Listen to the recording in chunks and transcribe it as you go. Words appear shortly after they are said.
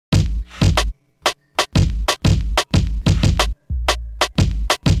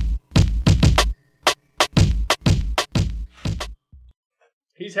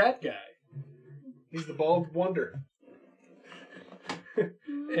Kelpie's hat guy. He's the bald wonder. And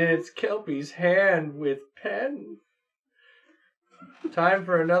it's Kelpie's hand with pen. Time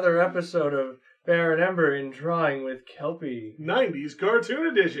for another episode of Bear and Ember in Drawing with Kelpie. 90s cartoon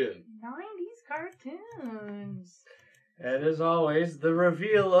edition. 90s cartoons. And as always, the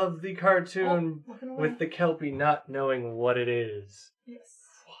reveal of the cartoon Looking away. with the Kelpie not knowing what it is. Yes.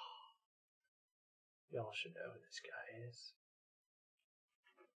 Y'all should know who this guy is.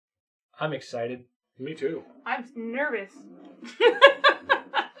 I'm excited. Me too. I'm nervous.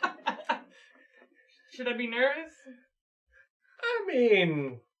 Should I be nervous? I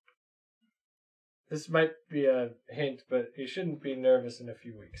mean, this might be a hint, but you shouldn't be nervous in a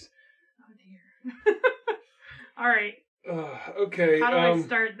few weeks. Oh dear. All right. Okay. How do I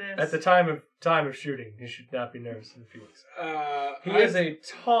start this? At the time of shooting, you should not be nervous in a few weeks. He is a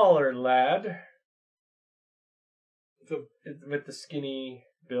taller lad with the skinny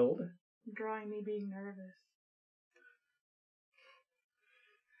build. Drawing me being nervous.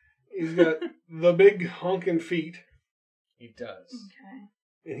 He's got the big honking feet. He does. Okay.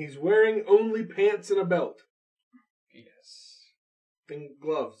 And he's wearing only pants and a belt. Yes. And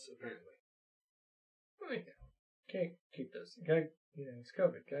gloves, apparently. Oh, yeah. Can't keep those. Gotta, it's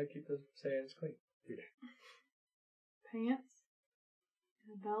COVID. Gotta keep those hands clean. Pants?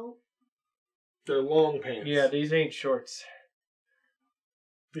 And a belt? They're long pants. Yeah, these ain't shorts.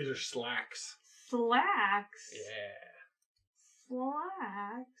 These are slacks. Slacks? Yeah.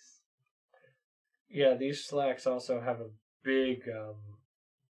 Slacks? Yeah, these slacks also have a big,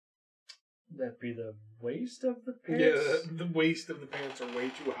 that'd be the waist of the pants? Yeah, the waist of the pants are way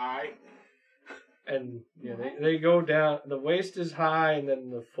too high. And, yeah, they go down, the waist is high, and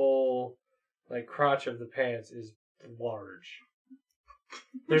then the full, crotch of the pants is large.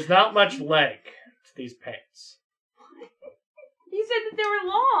 There's not much leg to these pants. You said that they were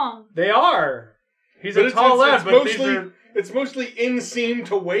long. They are! He's But a tall lad, but mostly, these are... It's mostly inseam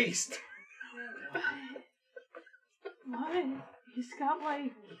to waist. What? He's got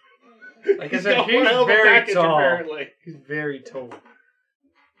Like I He's said, got he's one hell of a very package, tall. apparently. He's very tall.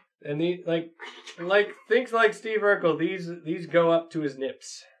 And he, things like Steve Urkel, these go up to his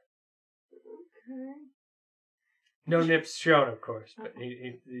nips. Okay. No nips shown, of course, but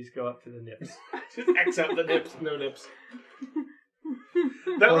these go up to the nips. Just X out the nips, no nips.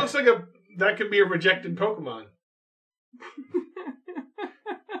 That looks like that could be a rejected Pokemon.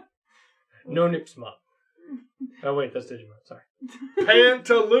 No nips mom. Oh wait, that's Digimon, sorry.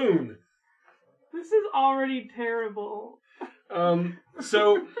 Pantaloon. This is already terrible.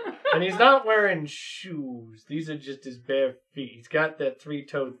 So And he's not wearing shoes. These are just his bare feet. He's got that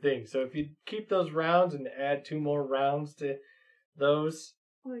 3-toed thing. So if you keep those rounds and add 2 more rounds to those,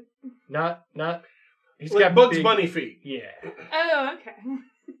 not he's like got Bugs big, Bunny feet. Yeah. Oh, okay.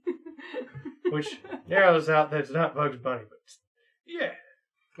 Which narrows out that it's not Bugs Bunny, but yeah.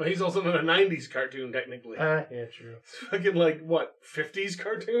 Well, he's also in a 90s cartoon, technically. Yeah, true. It's fucking 50s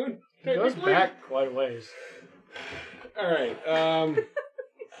cartoon? He goes back quite a ways. Alright,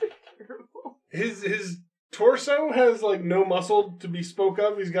 his torso has, no muscle to be spoke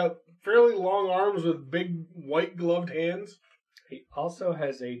of. He's got fairly long arms with big white gloved hands. He also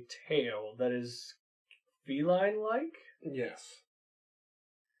has a tail that is feline-like. Yes.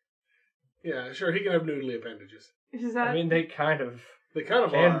 Yeah, sure, he can have noodly appendages. Is that... I mean, they kind of Can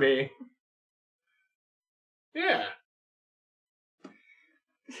are. be. Yeah.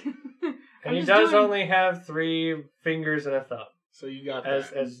 And he does only have 3 fingers and a thumb. So you got as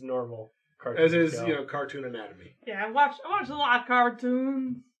that. as normal cartoons As is, go. cartoon anatomy. Yeah, I watch a lot of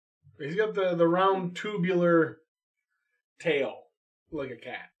cartoons. He's got the round tubular tail, like a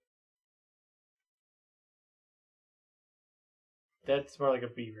cat. That's more like a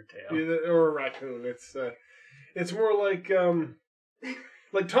beaver tail. Yeah, or a raccoon. It's more like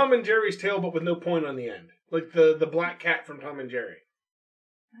Tom and Jerry's tail, but with no point on the end. Like the black cat from Tom and Jerry.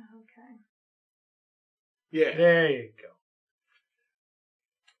 Okay. Yeah. There you go.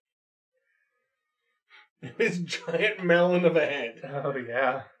 His giant melon of a head. Oh,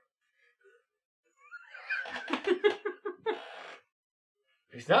 yeah.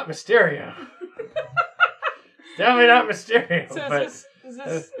 He's not Mysterio. Definitely not Mysterio. So but is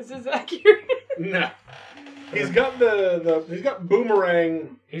this accurate? No. He's got he's got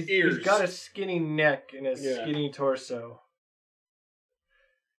boomerang ears. He's got a skinny neck and a skinny torso.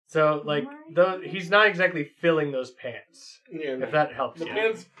 So, he's not exactly filling those pants. Yeah, no. If that helps The you.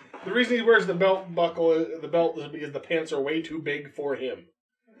 pants. The reason he wears the belt buckle, the belt, is because the pants are way too big for him.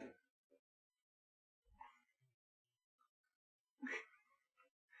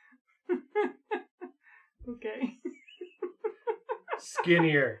 Okay.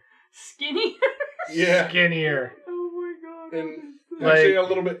 Skinnier. Skinny? Yeah. Skinnier. Oh my god. And what is actually Like- a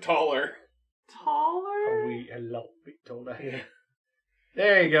little bit taller. this? Taller? A little bit taller. Yeah.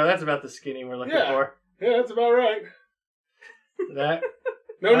 There you go. That's about the skinny we're looking Yeah. for. Yeah, that's about right. That.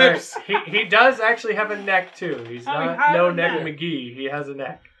 No All right. nips. He does actually have a neck too. He's Oh, he not has no a neck neck. McGee. He has a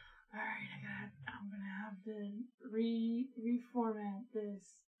neck. Alright, I'm gonna have to reformat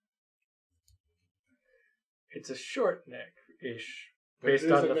this. It's a short neck ish It based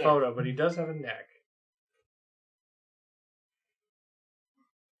is on a the neck. photo, but he does have a neck.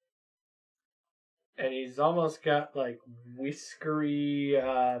 And he's almost got like whiskery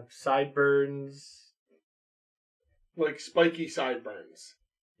sideburns. Like spiky sideburns.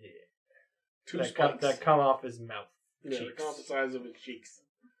 Yeah. Two That spikes. come off his mouth. Yeah, they cheeks. come off the sides of his cheeks.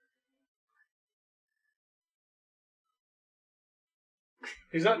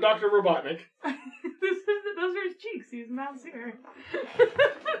 He's not Dr. Robotnik. Those are his cheeks. His mouth's here.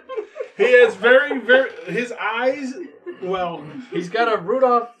 He has very, his eyes, well, He's got a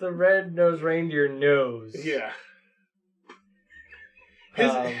Rudolph the Red-Nosed Reindeer nose. yeah.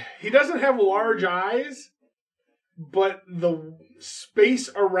 Um, He doesn't have large eyes, but the space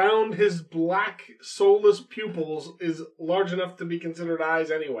around his black, soulless pupils is large enough to be considered eyes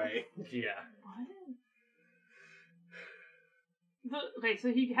anyway. Yeah. What? Okay,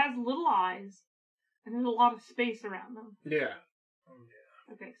 so he has little eyes, and there's a lot of space around them. Yeah.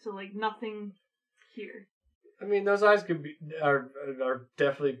 Okay, so like nothing here. I mean, those eyes are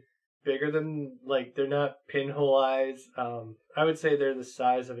definitely bigger than, like, they're not pinhole eyes. I would say they're the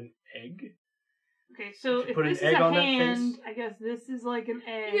size of an egg. Okay, so Did you if put an this is egg a on that hand, face? I guess this is like an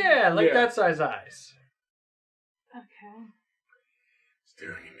egg. Yeah, like Yeah. that size eyes. Okay.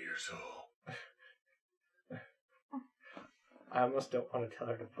 Staring into your soul. I almost don't want to tell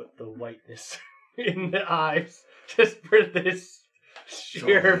her to put the whiteness in the eyes just for this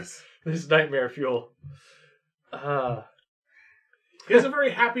sheer, Soulless. this nightmare fuel. He has a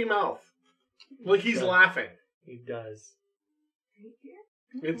very happy mouth. Like he's Yeah. laughing. He does. Right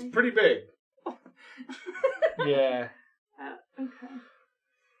here? It's pretty big. Yeah. Okay.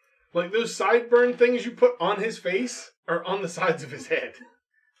 Like those sideburn things you put on his face are on the sides of his head.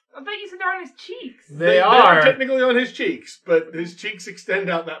 I thought you said they're on his cheeks. They are. technically on his cheeks, but his cheeks extend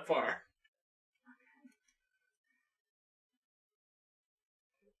out that far.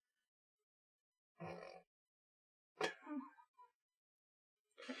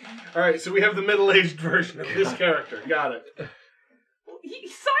 All right, so we have the middle-aged version of this character. Got it.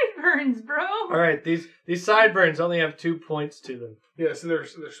 Sideburns, bro. All right, these sideburns only have 2 points to them. Yeah, so they're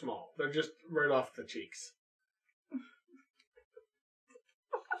small. They're just right off the cheeks.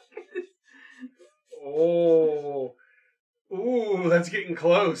 Oh, ooh, that's getting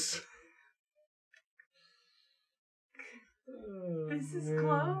close. This is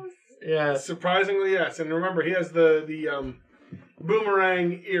close. Yeah. Surprisingly, yes. And remember, he has the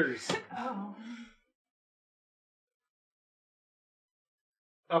boomerang ears Oh.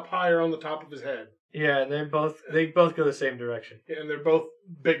 up higher on the top of his head, Yeah, and they both go the same direction. and they're both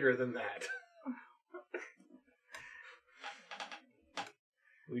bigger than that.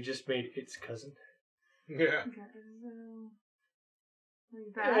 We just made its cousin. Yeah. Okay, so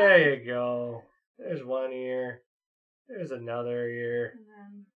like that. There you go. There's one ear. There's another ear. And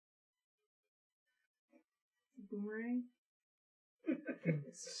then boomerang.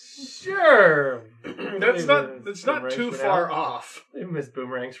 Sure. That's not Boomerangs too for far now. off. Leave him as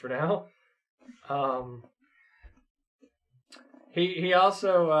boomerangs for now. He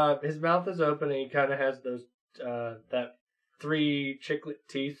also his mouth is open and he kind of has those that 3 chiclet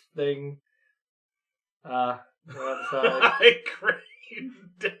teeth thing. On the side. I crave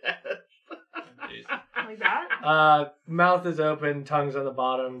death. Jeez. Like that? Mouth is open, tongue's on the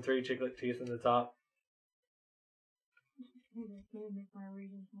bottom, 3 chiclet teeth on the top. Maybe make my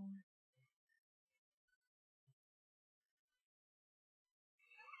reading more.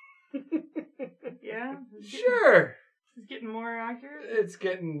 Yeah? Sure. It's getting more accurate? It's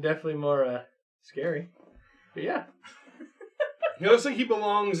getting definitely more scary. But yeah. It looks like he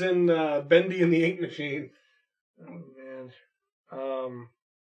belongs in Bendy and the Ink Machine. Oh man.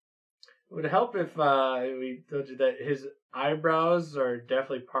 It would help if we told you that his eyebrows are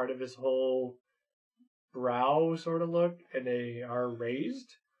definitely part of his whole brow sort of look, and they are raised.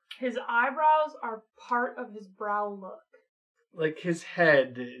 His eyebrows are part of his brow look. Like his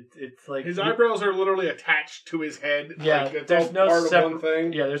head, it's like His eyebrows are literally attached to his head. Yeah, like it's there's all no part of one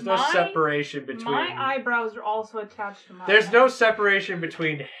thing. Yeah, there's no My- separation between. My eyebrows are also attached to my There's eyes. no separation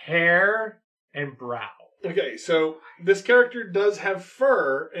between hair and brow. Okay, so this character does have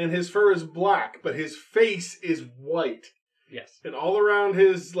fur, and his fur is black, but his face is white. Yes. And all around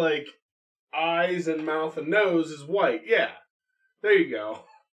his, like, eyes and mouth and nose is white. Yeah. There you go.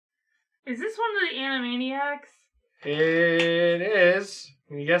 Is this one of the Animaniacs? It is.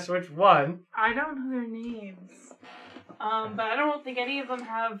 Can you guess which one? I don't know their names. But I don't think any of them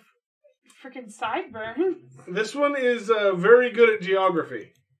have freaking sideburns. This one is very good at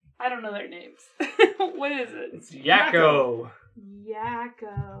geography. I don't know their names. What is it? It's Yakko.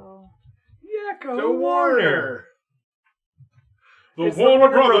 Yakko. Yakko Warner. The It's the Warner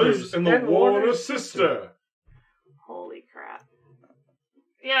Warner Brothers Brothers and the and Warner Warner Sister. Holy crap.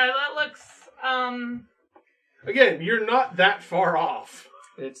 Yeah, that looks, Again, you're not that far off.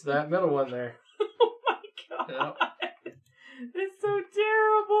 It's that middle one there. Oh my god. Yep. It's so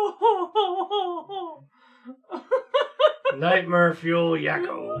terrible. Nightmare Fuel Yakko.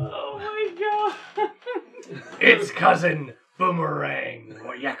 Oh my god. Its cousin Boomerang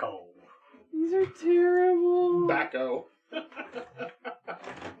or Yakko. These are terrible. Backo.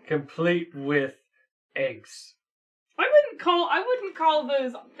 Complete with eggs. I wouldn't call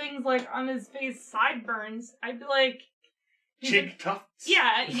those things like on his face sideburns. I'd be like Cheek tufts.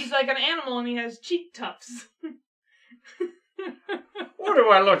 yeah, he's like an animal and he has cheek tufts. What do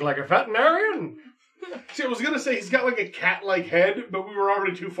I look like, a veterinarian? See, I was gonna say he's got like a cat-like head, but we were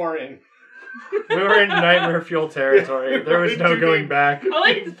already too far in. We were in Nightmare Fuel territory. There was no going back. I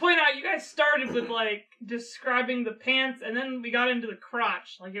like to point out you guys started with like describing the pants and then we got into the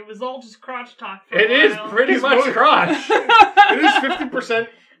crotch. Like it was all just crotch talk for It a is while. pretty He's much more- crotch. It is 50%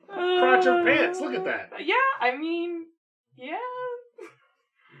 crotch of pants. Look at that. Yeah, I mean, yeah.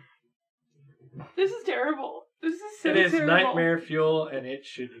 This is terrible. This is so It is terrible. Nightmare Fuel, and it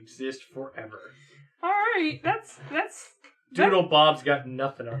should exist forever. All right, that's Doodle Bob's got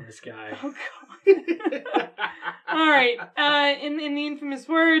nothing on this guy. Oh god. All right. In the infamous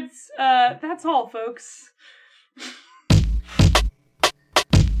words, that's all, folks.